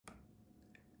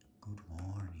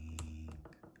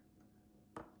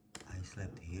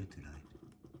here tonight.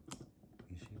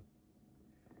 You see?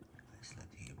 I slept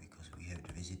here because we have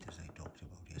the visitors I talked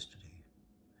about yesterday.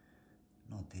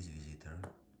 Not this visitor.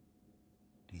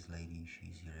 This lady,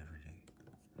 she's here every day.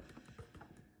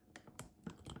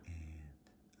 And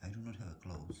I do not have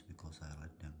clothes because I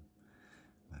let them.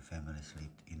 My family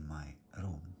slept in my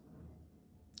room,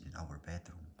 in our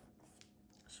bedroom.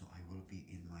 So I will be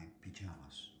in my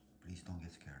pajamas. Please don't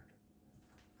get scared.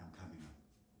 I'm coming up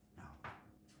now.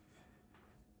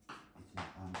 It's my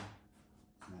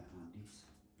undies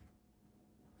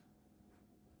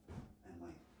and my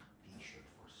t-shirt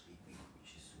for sleeping,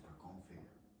 which is super comfy.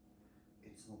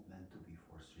 It's not meant to be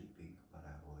for sleeping, but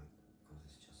I love it because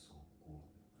it's just so cool.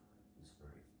 It's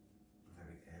very,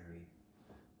 very airy,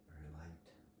 very light,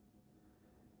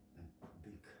 and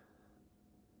big.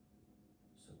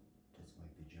 So that's my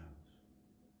pajamas.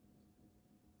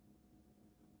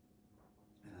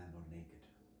 And I'm not naked.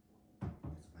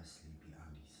 That's my sleepy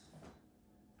undies.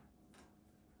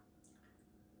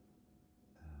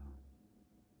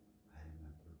 I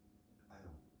remember,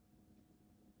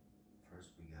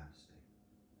 first we gotta say,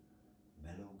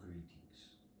 Mellow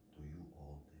Greetings to you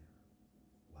all there.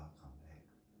 Welcome back.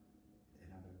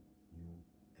 Another new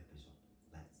episode.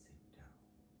 Let's sit down.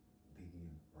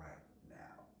 Begin right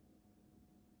now.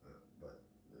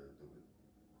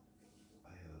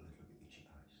 I have a little bit itchy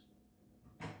eyes.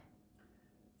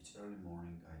 It's early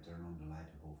morning. I turn on the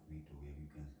light above me to where you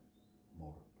can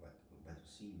better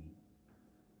see me.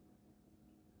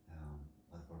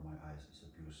 But for my eyes, it's a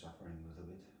pure suffering a little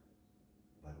bit.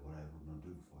 But what I would not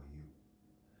do for you.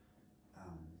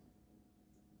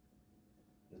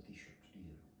 The t-shirt,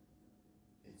 either.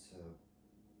 It's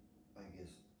I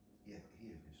guess, yeah,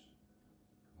 here it is.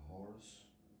 Horse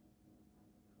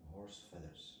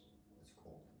feathers, it's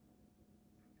called.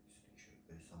 This t-shirt.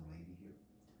 There's some lady here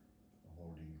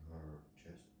holding her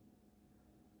chest.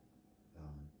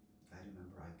 I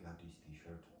remember I got this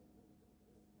t-shirt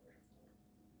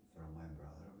from my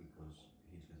brother because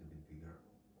he's a little bit bigger.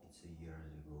 It's a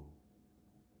years ago.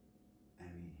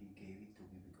 And he gave it to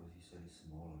me because he said it's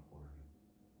smaller for him.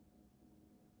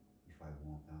 If I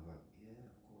want, I'm like, yeah,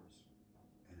 of course.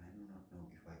 And I do not know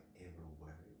if I ever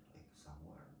wear it like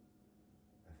somewhere.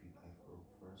 I think for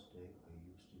first day I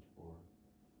used it for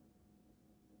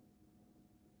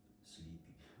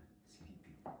sleeping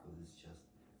because it's just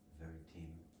very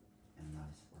thin and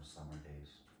nice for summer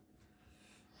days.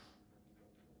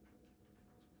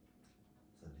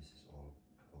 So this is all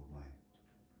about my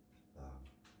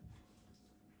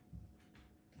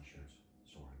t-shirts.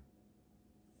 Sorry.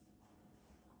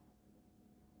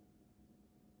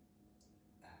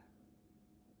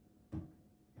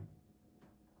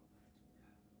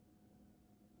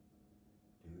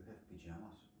 Do you have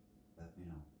pajamas? Let me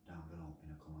know down below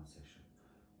in the comment section.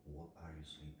 What are you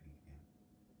sleeping in?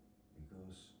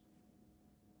 Because,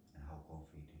 and how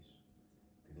comfy it is.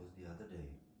 Because the other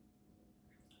day,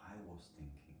 I was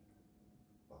thinking,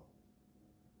 well,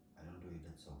 I don't do it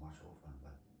that so much often,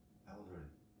 but I was really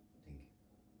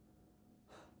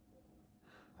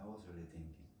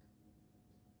thinking.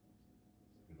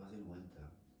 Because in winter,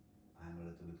 I'm a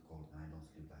little bit cold and I don't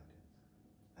sleep like that.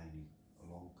 I need a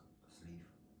long sleeve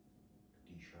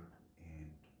t-shirt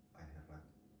and I have like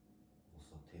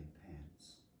also thin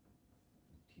pants.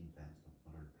 Not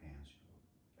really pants, you know.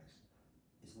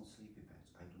 It's not sleepy pants.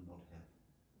 I do not have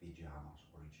pajamas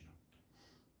original.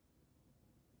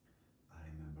 I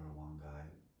remember one guy,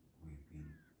 we've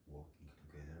been walking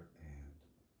together and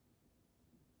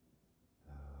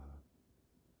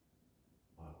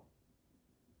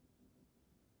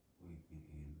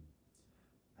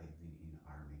I've been in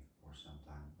army for some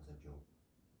time as a job.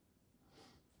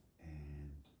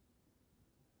 And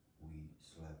we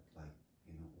slept like,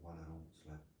 one room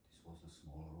slept, this was a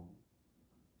small room.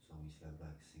 So we slept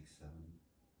like six, seven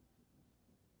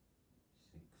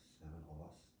of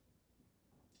us.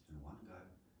 And one guy,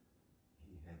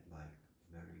 he had like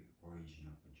very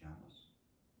original pajamas,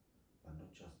 but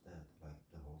not just that, like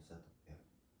the whole setup. Yeah,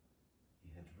 he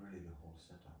had really the whole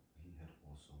setup. He had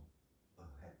also a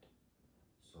hat.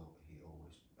 So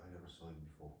I never saw him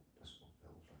before. That's what I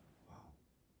was like, wow,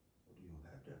 what do you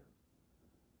have there?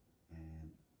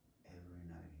 And every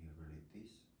night he really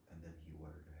this, and then he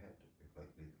wore the hat with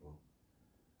like little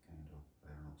kind of,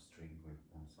 I don't know, string with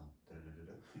on some I don't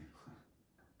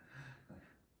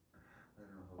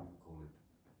know how you call it.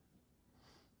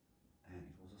 And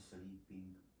it was a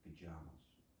sleeping pajamas.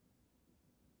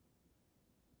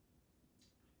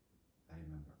 I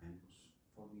remember, and it was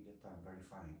for me that time very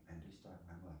funny. And this time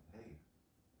I'm like, hey,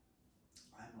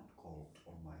 I'm not cold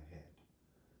on my head.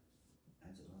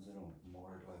 And so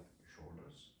more like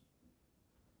shoulders.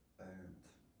 And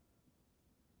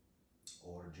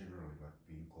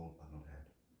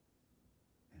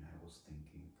was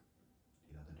thinking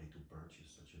the other day to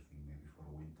purchase such a thing, maybe for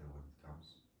winter when it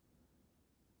comes.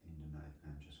 In the night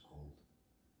I'm just cold.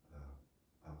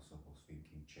 I also was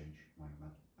thinking change my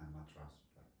mattress,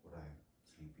 like what I'm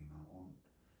sleeping on.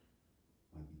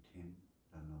 Maybe thin,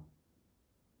 I don't know.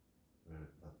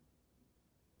 But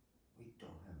we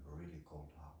don't have a really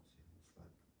cold house. It's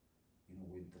like,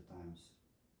 winter times,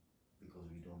 because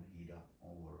we don't heat up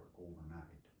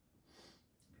overnight,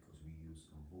 because we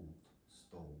use a wood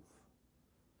stove.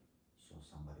 So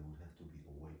somebody would have to be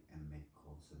awake and make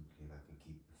constantly like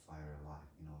keep the fire alive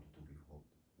in order to be hot,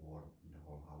 warm in the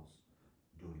whole house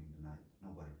during the night.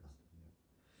 Nobody does that here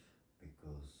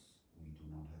because we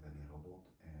do not have any robot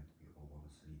and we all want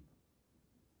to sleep.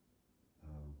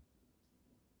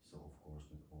 So of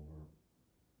course,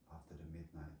 after the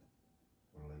midnight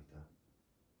or later,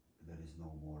 there is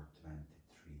no more 23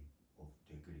 of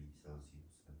degrees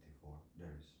Celsius, 24.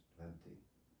 There is 20.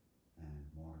 And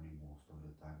morning most of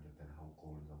the time, depending how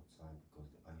cold is outside, because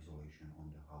the isolation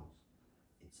on the house,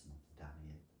 it's not done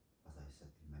yet, as I said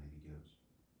in many videos.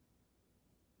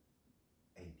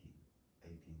 18,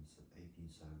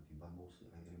 17, but mostly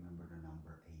I remember the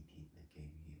number 18 that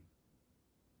came here.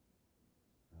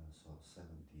 So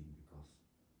 17 because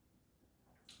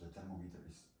the thermometer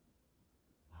is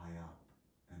high up,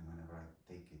 and whenever I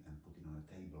take it and put it on a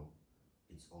table,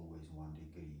 it's always 1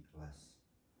 degree less,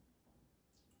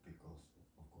 because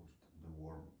of course the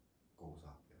warm goes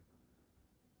up.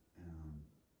 Yeah.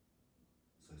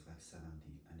 So it's like 17,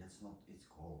 and it's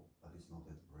cold, but it's not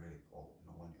that really cold.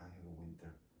 When I have a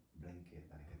winter blanket,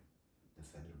 I have the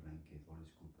feather blanket, all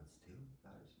is good, but still,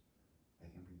 guys, I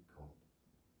can be cold.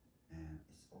 And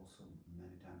it's also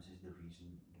many times is the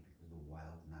reason because the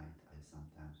wild night I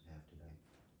sometimes have to like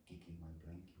kicking my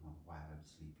blanket on while I'm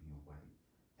sleeping away,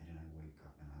 and then I wake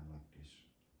up and I'm like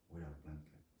this without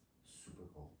blanket, super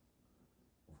cold.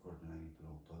 Of course, then I need to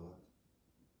go to the toilet,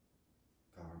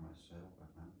 cover myself,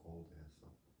 and I'm cold there.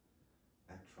 So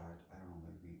I tried. I don't know.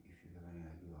 Maybe if you have any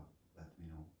idea, let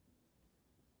me know.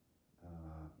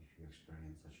 If you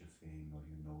experience such a thing, or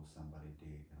you know somebody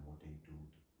did and what they do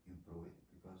to improve it,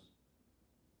 because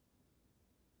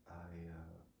I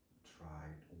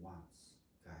tried once,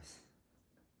 guys.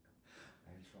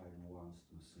 I tried once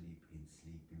to sleep in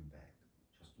sleeping bag,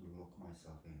 just to lock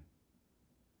myself in.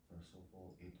 First of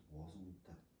all, it wasn't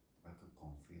that like a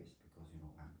comfiest, because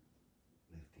I'm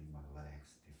lifting my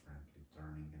legs differently,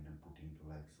 turning and then putting the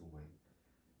legs away.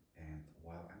 And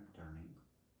while I'm turning,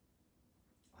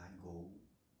 I go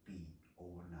pee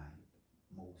overnight,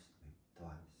 mostly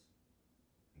twice.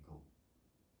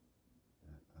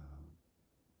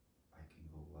 I can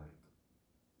go like,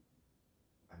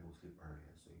 I go sleep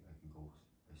earlier, so I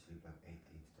sleep like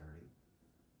 8:30,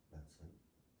 let's say,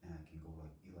 and I can go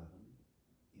like 11,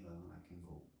 I can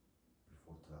go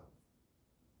before 12.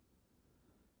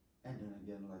 And then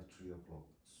again like 3 o'clock,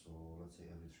 so let's say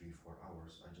every 3-4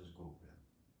 hours I just go there.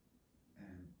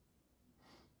 And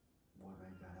when I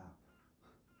got up,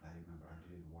 I remember I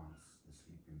did it once, the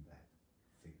sleeping bag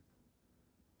thing,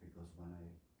 because when I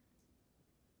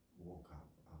woke up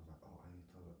I was like, oh, I need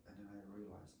to, and then I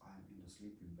realized I'm in the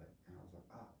sleeping bag, and I was like,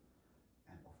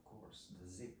 and of course the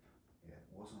zip,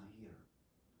 wasn't here.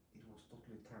 It was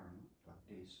totally turned like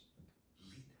this, like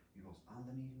it was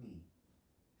underneath me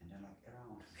and then like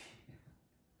around me.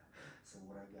 So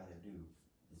what I gotta do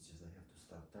is just I have to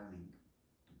start turning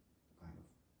to kind of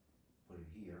put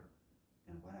it here,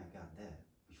 and when I got there,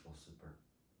 which was super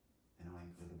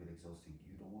annoying, a little bit exhausting,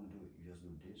 you don't want to do it, you just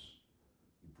do this,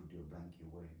 you put your blanket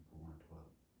away and go on 12.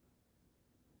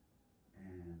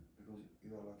 And because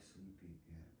you are like sleepy,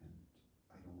 and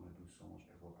I don't want to do so much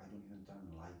effort. I don't even turn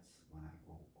the lights when I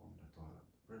go on the toilet.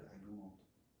 Really,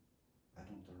 I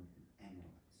don't turn any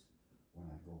lights when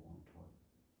I go on toilet.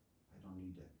 I don't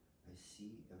need that. I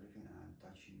see everything and I'm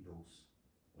touching those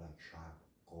like sharp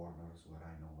corners where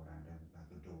I know where I'm then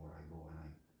like a door I go and I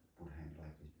put hand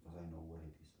like this because I know where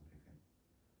it is, everything.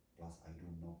 Plus I do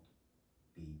not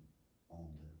pee on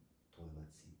the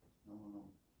toilet seat.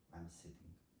 No. I'm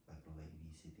sitting like a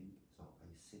lady sitting. So I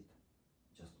sit,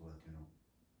 just to let you know.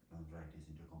 Don't write this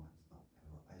in the comments.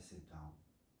 No, I sit down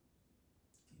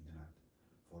in the night.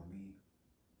 For me,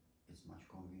 it's much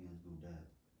convenient to do that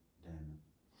than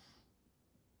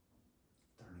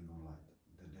turning on light.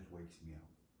 That wakes me up.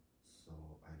 So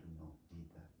I do not need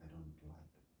that. I don't need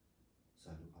light.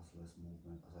 So I do as less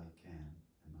movement as I can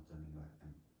and not turning light.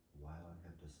 And while I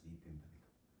have the sleeping bag,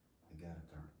 I gotta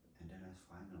turn it. And then I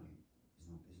finally,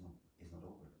 it's not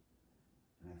over.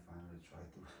 And I finally try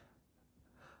to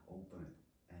open it,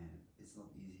 and it's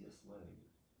not easiest way,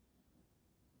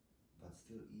 but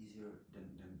still easier than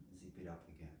zip it up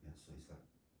again. Yeah, so it's like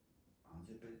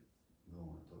unzip it, go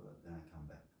on the toilet, then I come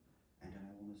back. And then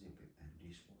I want to zip it. And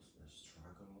this was the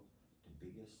struggle. The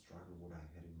biggest struggle what I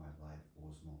had in my life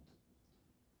was not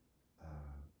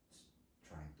uh,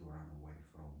 trying to run away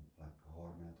from like a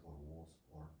hornet or wasp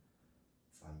or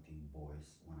fighting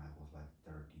boys when I was like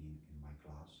 13 in my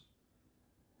class,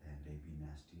 and they'd be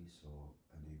nasty, so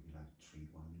and they'd be like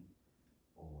treat on me,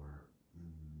 or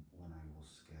when I was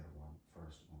scared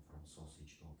first one from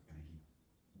sausage dog and he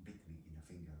bit me in the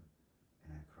finger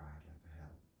and I cried like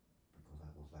hell because I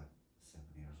was like 7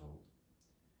 years old.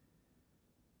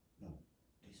 No,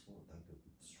 this was like the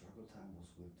struggle time was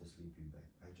with the sleeping bag.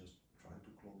 I just tried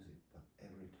to close it, but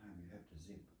every time you have to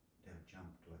zip, there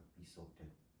jumped like piece of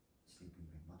that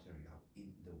sleeping bag material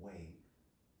in the way,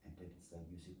 and then it's like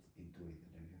you zip into it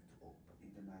and then you have to open. But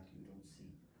in the night you don't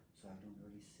see, so I don't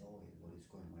really saw it what is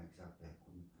going on exactly.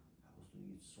 I was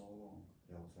doing it so long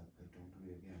that I was like, I don't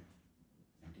do it again.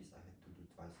 And this I had to do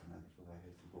twice a night because I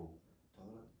had to go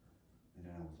toilet, and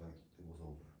then I was like, it was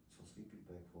over. So sleeping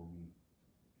bag for me,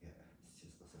 yeah, it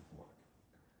just doesn't work.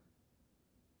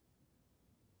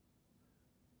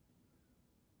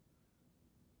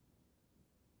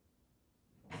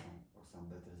 Or some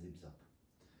better zips up.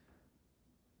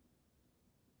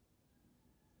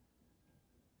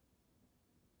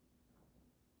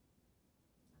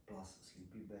 Plus,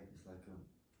 sleeping bag is like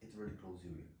it really closes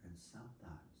you in, and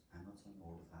sometimes, I'm not saying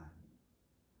all the time,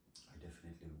 I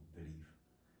definitely believe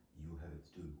you have it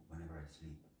too. Whenever I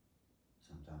sleep,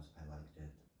 sometimes I like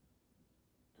that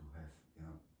to have,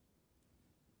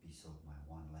 piece of my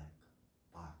one leg,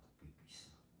 part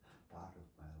of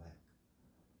my leg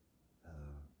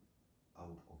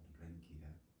out of the blanket,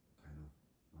 yeah, kind of,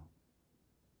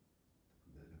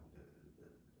 the, the, the,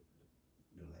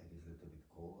 the leg is a little bit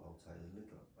cold, outside is a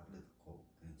little cold,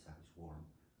 and inside is warm.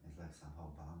 It's like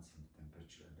somehow balancing the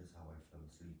temperature, and that's how I fell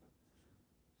asleep.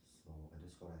 So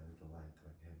that's what I really like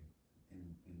having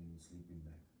in sleeping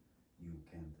bag. You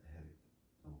can't have it.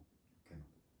 No, you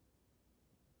cannot.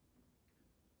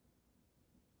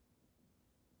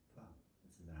 Wow,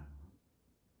 it's a drama, huh?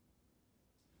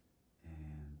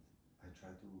 And I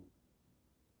try to,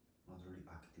 not really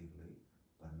actively,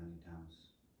 but many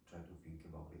times try to think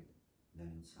about it.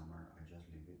 Then in summer I just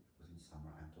leave it because in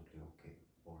summer I'm totally okay.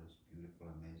 All is beautiful,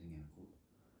 amazing and good.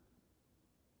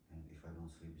 And if I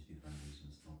don't sleep, it's different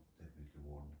reasons, not definitely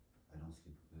warm. I don't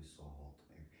sleep because it's so hot,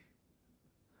 maybe.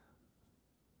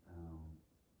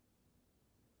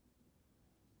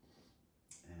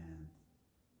 And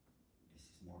this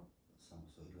is more some,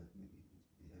 so I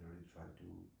really try to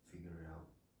figure it out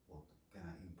what can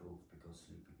I improve, because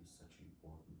sleeping is such an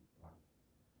important part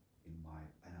in my,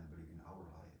 and I believe in our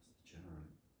lives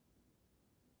generally,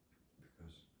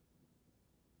 because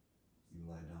you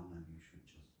lie down and you should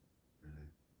just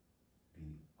really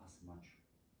be as much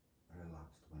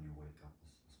relaxed when you wake up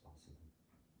as possible.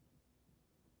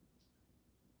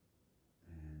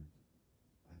 And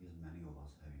I guess many of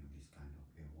us having this kind of,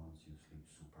 once you sleep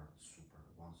super,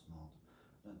 once not,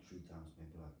 then 3 times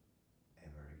maybe like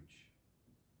average.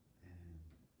 And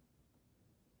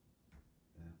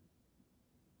yeah,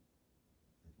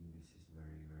 I think this is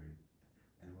very, very,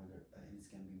 and whether, and it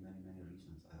can be many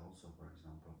reasons. I also, for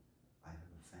example, I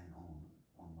have a fan on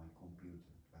my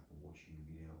computer, like watching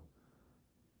video.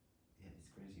 Yeah, it's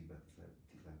crazy, but it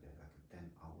is like that, like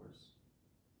 10 hours.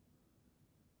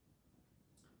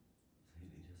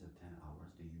 It has a 10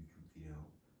 hours, the YouTube video,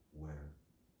 where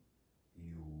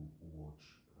you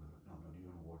watch, no, you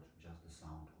don't watch just the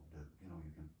sound of the, you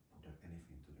can put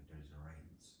anything to it. There is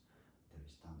rains, there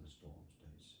is thunderstorms,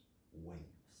 there is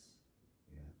waves,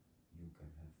 yeah. You can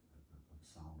have a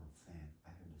sound of fan.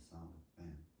 I have the sound of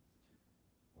fan,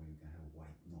 or you can have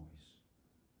white noise,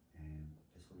 and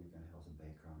that's what you can have as a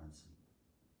background and sleep.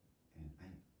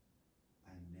 And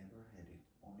I never had it,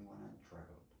 only when I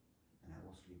traveled, and I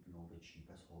was sleeping on the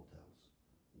cheapest hotels,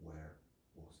 where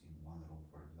was in one room,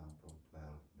 for example, 12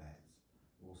 beds.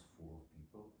 It was full of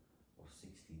people, or 16,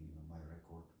 even my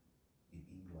record in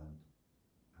England,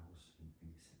 I was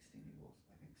sleeping 16, it was,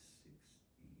 I think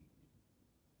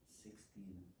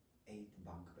 8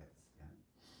 bunk beds, yeah.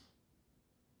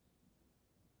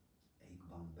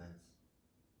 8 bunk beds,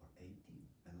 or 18,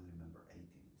 I don't remember, 18,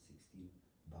 16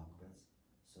 bunk beds.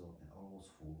 So, and all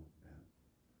was full, yeah.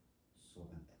 So,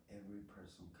 and every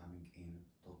person coming in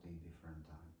totally different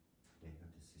time. They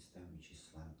have the system which is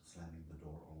slamming the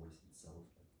door always itself.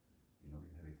 Like, you have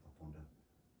it up on the,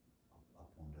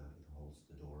 it holds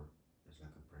the door. There's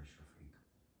like a pressure thing,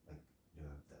 like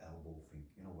the elbow thing.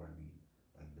 You know what I mean?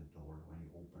 Like the door, when you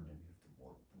open them, you have to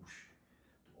more push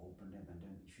to open them, and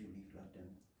then if you let them,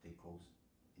 they close.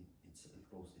 It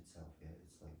closes itself. Yeah,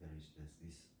 it's like there is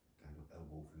this kind of elbow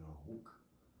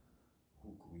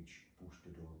which push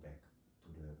the door back to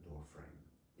the door frame.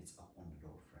 It's up on the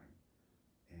door frame,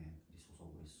 and this was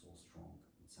always so strong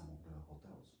in some of the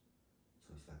hotels.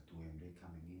 So it's like 2 a.m. they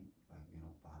coming in,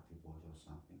 like party boys or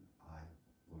something. I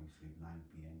going to sleep 9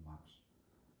 p.m. max,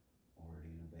 already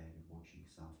in a bed watching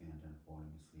something and then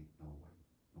falling asleep. No way,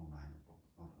 no 9 o'clock,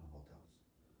 not in hotels,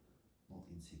 not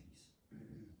in cities.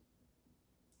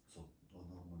 So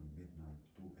normally midnight,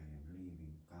 2 a.m.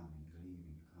 leaving, coming,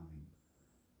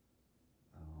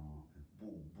 and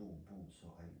boom, boom, boom.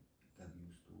 So I got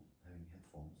used to having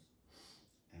headphones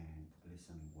and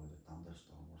listening with a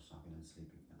thunderstorm or something and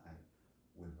sleeping. And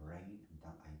with rain,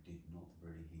 that I did not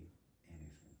really hear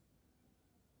anything.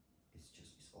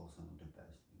 It's also not the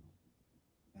best.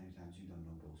 Many times you don't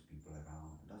know those people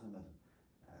around. It doesn't matter.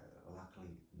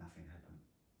 Luckily, nothing happened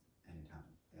anytime.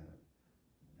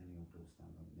 Any of those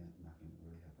times, nothing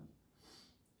really happened.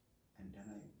 And then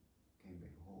I came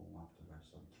back home after I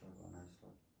started travel and I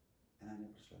slept. And I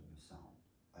never slept with sound.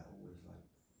 I always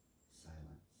liked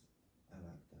silence. I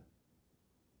like that.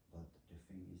 But the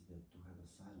thing is that to have a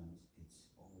silence, it's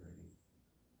already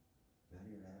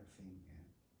very rare thing. And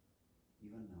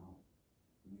even now,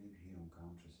 we live here on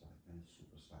countryside and it's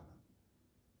super silent.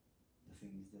 The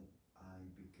thing is that I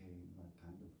became like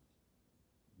kind of,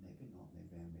 maybe not,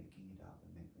 maybe I'm making it up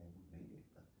and maybe I would make it,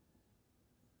 but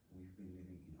we've been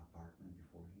living in apartment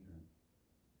before here and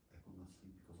I could not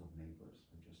sleep because of neighbors.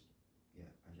 I just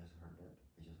heard that.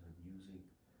 I just heard music.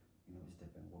 It's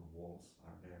depending what walls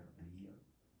are there. And here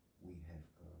we have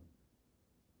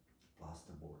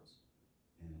plasterboards.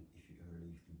 And if you ever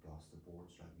lived in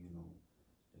plasterboards, like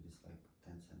that is like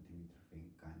 10 centimeter thing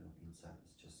kind of inside.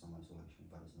 It's just some isolation,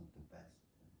 but it's not the best.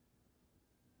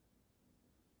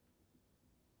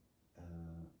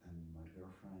 And my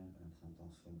girlfriend and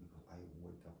sometimes family, because I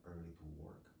wake up early to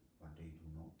work, but they do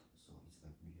not. So it's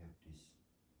like we have this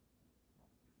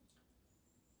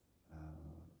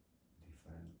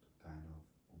different kind of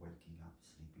waking up,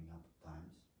 sleeping up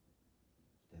times.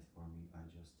 That for me, I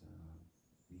just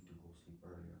need to go sleep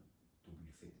earlier to be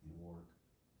fit in work,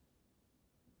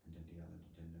 and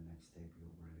then the next day be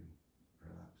really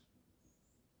relaxed.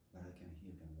 But I can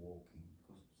hear them walking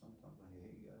because sometimes I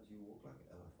hear, hey guys, you walk like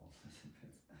an elephant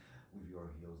with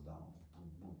your heels down,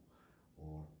 boom boom,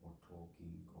 or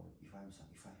talking, or if I have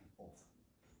off.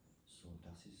 So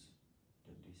this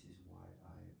is why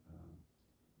I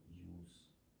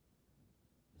use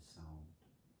the sound,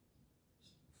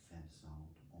 fan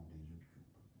sound on the YouTube.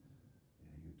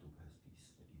 YouTube has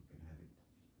this that you can have it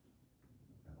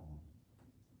on.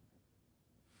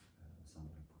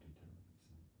 Somebody put it there, like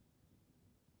some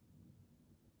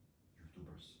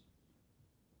YouTubers.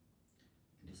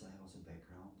 And this I have as a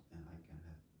background, and I can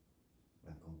have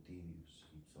like continuous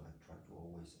sleep. So I try to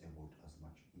always avoid as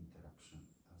much interruption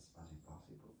as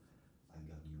possible. I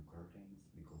got new curtains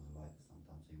because like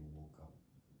sometimes you woke up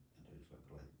and there is like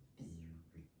light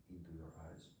into your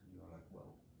eyes and you're like,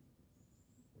 well,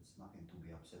 it's nothing to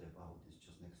be upset about. It's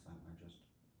just next time I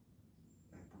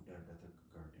put there better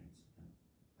curtains, and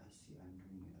I see I'm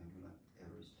doing it. I do like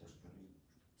every step really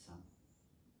some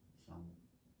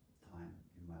time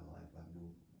in my life, like do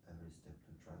every step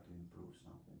to try to improve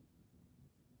something.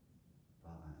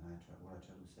 What I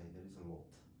try to say, there is a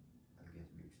lot. I guess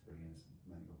we experience,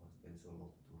 many of us, there is a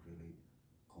lot to really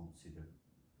consider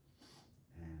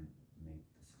and make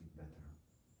the sleep better.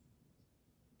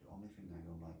 The only thing I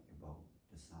don't like about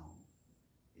the sound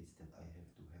is that I have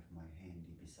to have my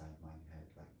handy beside my head,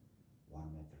 like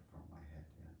 1 meter from my head,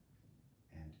 yeah.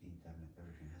 And internet,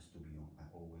 everything has to be on. I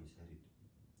always had it,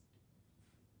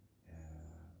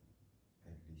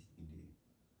 at least in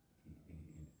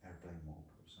airplane mode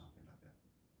or something like that.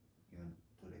 Even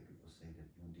today people say that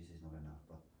even this is not enough,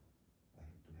 but I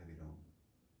have to have it on.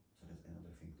 So that's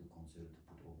another thing to consider, to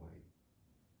put away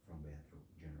from bedroom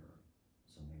generally.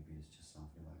 So maybe it's just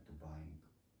something like to buying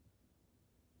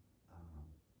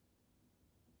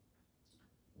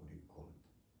what do you call it?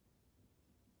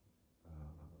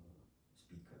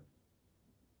 Speaker.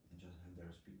 And just have their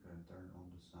speaker and turn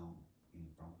on the sound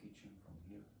from kitchen, from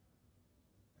here,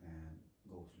 and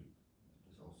go sleep.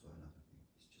 There's also another thing.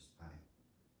 It's just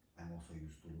I'm also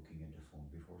used to looking at the phone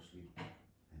before sleep,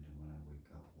 and then when I wake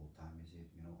up, what time is it?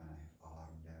 And I have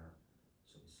alarm there.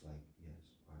 So it's like,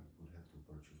 yes, I would have to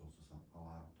purchase also some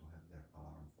alarm to have their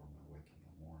alarm for my waking in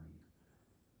the morning.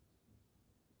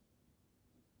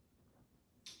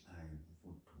 I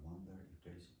would wonder if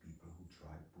there is people who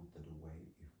try put that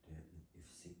away, if there is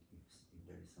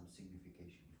some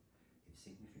signification, if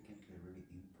significantly really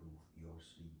improve your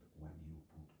sleep when you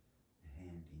put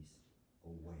handies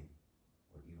away,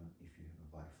 or even if you have a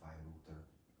Wi-Fi router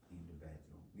in the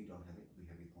bedroom. We don't have it. We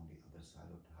have it on the other side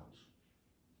of the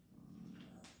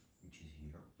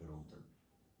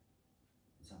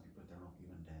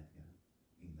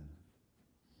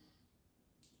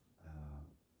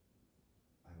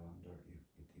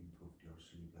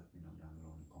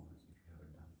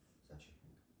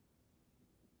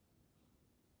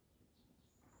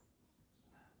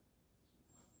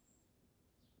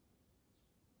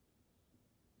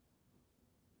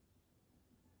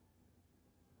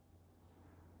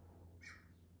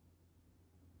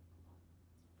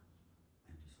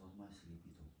my sleepy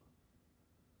talk.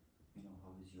 Let me know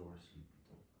how is your sleepy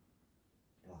talk.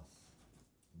 Plus,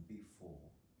 before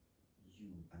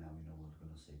you, and now you know what I'm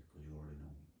gonna say because you already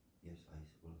know me. Yes, I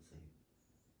will say it.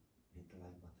 Hit the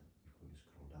like button before you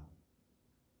scroll down.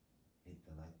 Hit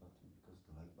the like button because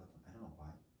the like button, I don't know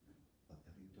why, but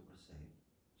every YouTuber say it,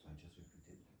 so I just repeat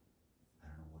it.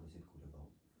 I don't know what is it good about.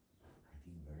 I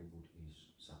think very good is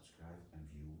subscribe and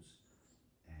views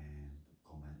and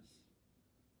comments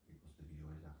because the video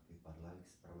is active, but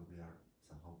likes probably are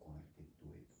somehow connected to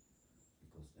it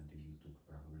because then the YouTube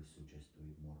probably suggests to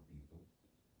it more people,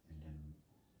 and then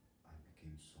I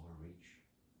became so rich,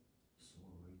 so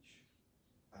rich.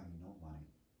 I mean, no money,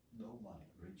 no money,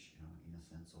 rich, you know, in a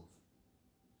sense of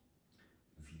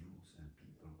views, and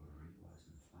people will realize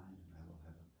and find, and I will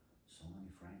have so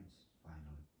many friends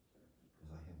finally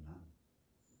because I have none,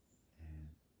 and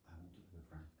I want to have a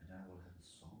friend, and then I will have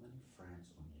so many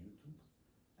friends on YouTube,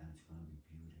 and it's gonna be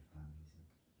beautiful, amazing.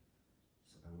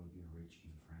 So I will be rich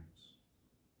in friends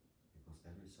because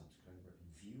every subscriber and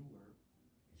viewer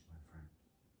is my friend.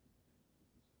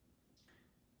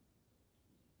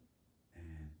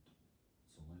 And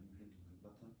so when you hit the like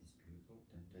button, it's beautiful.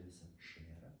 Then there is a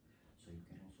share, so you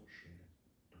can also share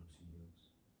those videos.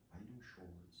 I do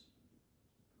shorts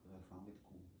because I found it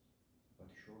cool, but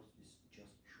shorts is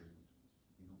just short.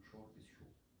 You know, short is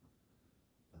short,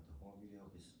 but the whole video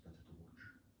is better to watch.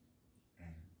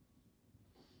 And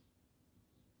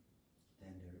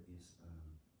then there is a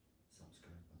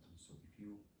subscribe button. So if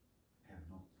you have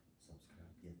not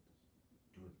subscribed yet,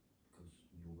 do it because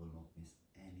you will not miss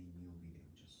any new video.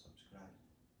 Just subscribe,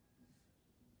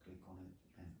 click on it,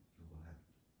 and you will have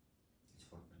it. It's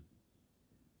for free.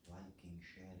 Liking,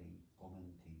 sharing,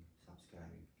 commenting,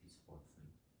 subscribing is for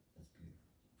free. That's beautiful.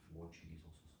 Watching is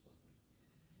also for free.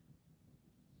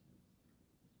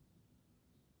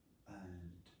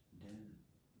 And then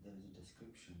there is a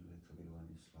description a little bit when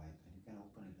you slide, and you can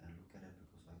open it and look at it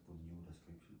because I put new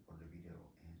description for the video,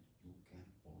 and you can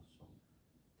also,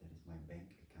 there is my bank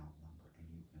account number, and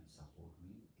you can support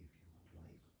me if you would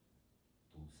like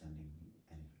to sending me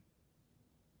anything.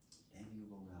 And you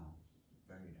go down,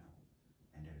 very down,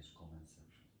 and there is comment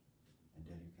section, and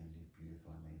then you can leave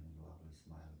beautiful, amazing, lovely,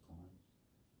 smiley comment.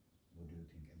 What do you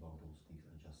think about those things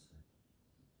I just said?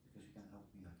 Because you can help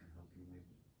me, I can help you,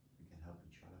 maybe we can help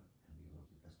each other, and we will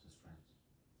be bestest friends.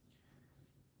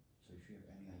 So if you have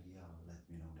any idea, let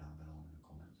me know down below in the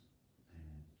comments,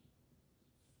 and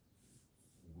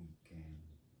we can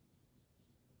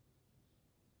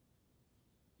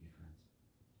be friends.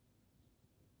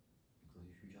 Because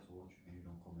if you just watch and you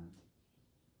don't comment,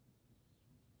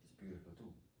 it's beautiful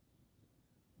too,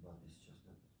 but it's just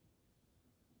that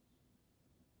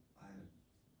I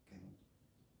cannot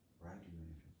write you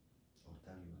anything or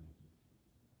tell you anything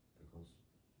because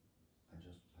I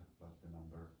just have like the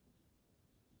number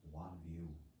one view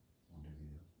on the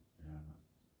video, and I'm like,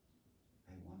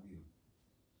 hey, one view.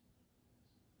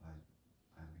 Hi,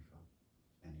 I'm Michal,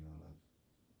 and you are like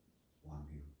one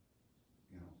view.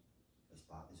 You know, it's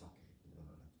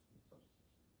okay.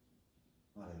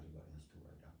 But not everybody has to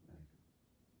write down anything.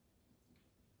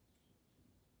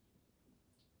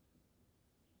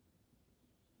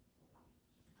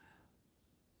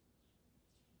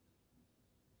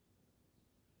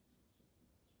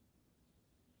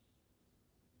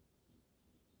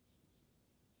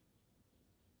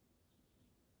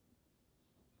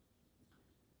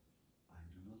 I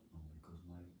do not know because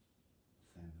my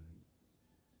family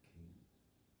came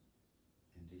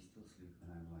and they still sleep,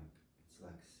 and I'm like, it's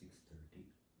like 6:30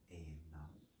 a.m. now.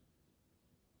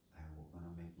 I'm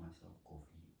gonna make myself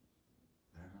coffee.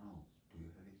 I don't know, do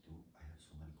you have it too? I have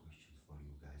so many questions for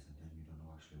you guys, and then you don't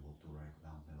know actually what to write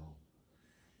down below.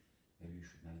 Maybe you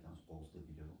should many times pause the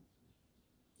video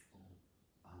or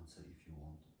answer if you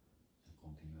want, and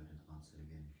continue it and answer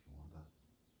again if you want. But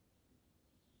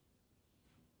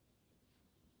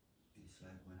it's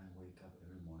like when I wake up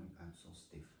every morning, I'm so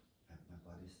stiff. My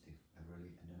body is stiff. I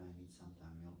really, and then I need some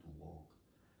time, you know, to walk.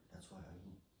 That's why I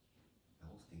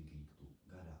was thinking to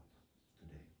get up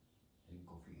today, drink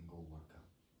coffee and go work out.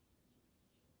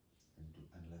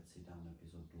 And let's sit down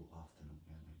episode 2 afternoon,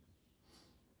 yeah, maybe.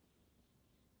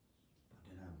 But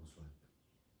then I was like,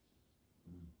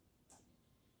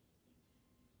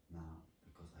 nah,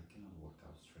 because I cannot work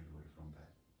out straight away from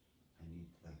bed. I need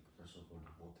like first of all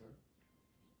the water,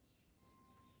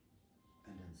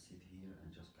 and then sit here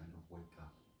and just kind of wake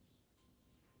up.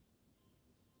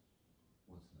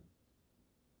 What's that?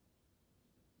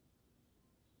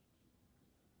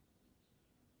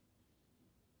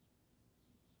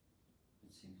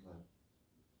 It seems like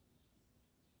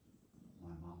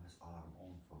my mom has alarm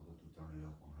on, forgot to turn it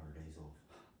off on her days off.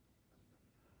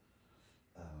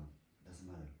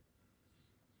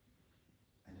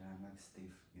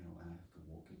 stiff, you know, and I have to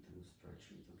walk it to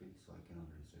stretch a little bit, so I cannot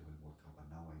really work out, but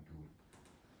now I do it.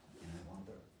 And I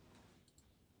wonder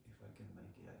if I can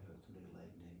make it. I heard today leg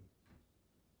day.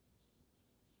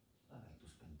 I like to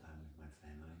spend time with my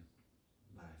family,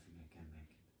 but I think I can make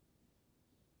it.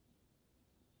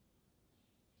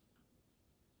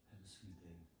 Have a sweet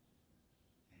day,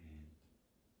 and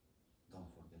don't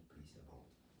forget please about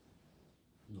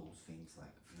those things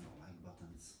like, you know, like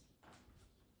buttons,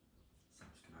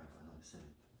 subscribe, I know I said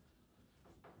it,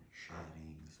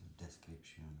 sharing, some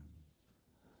description.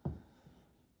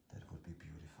 That would be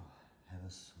beautiful. Have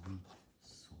a sweet,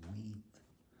 sweet,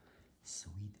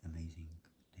 sweet, amazing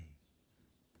day.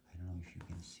 I don't know if you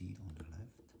can see it on the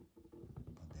left,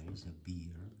 but there is a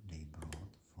beer they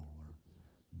brought for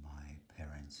my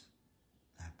parents.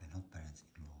 Not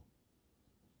parents-in-law.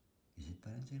 Is it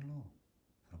parents-in-law?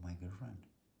 From my girlfriend?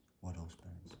 What those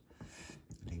parents?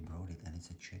 They brought it, and it's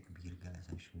a Czech beer, guys.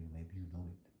 Actually, maybe you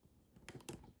know it.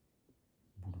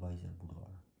 Budweiser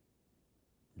Budvar.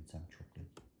 And some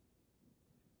chocolate.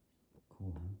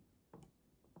 Cool, huh?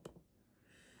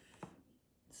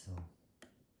 So,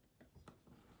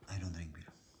 I don't drink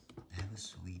beer. Have a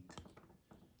sweet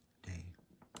day.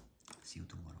 See you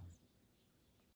tomorrow.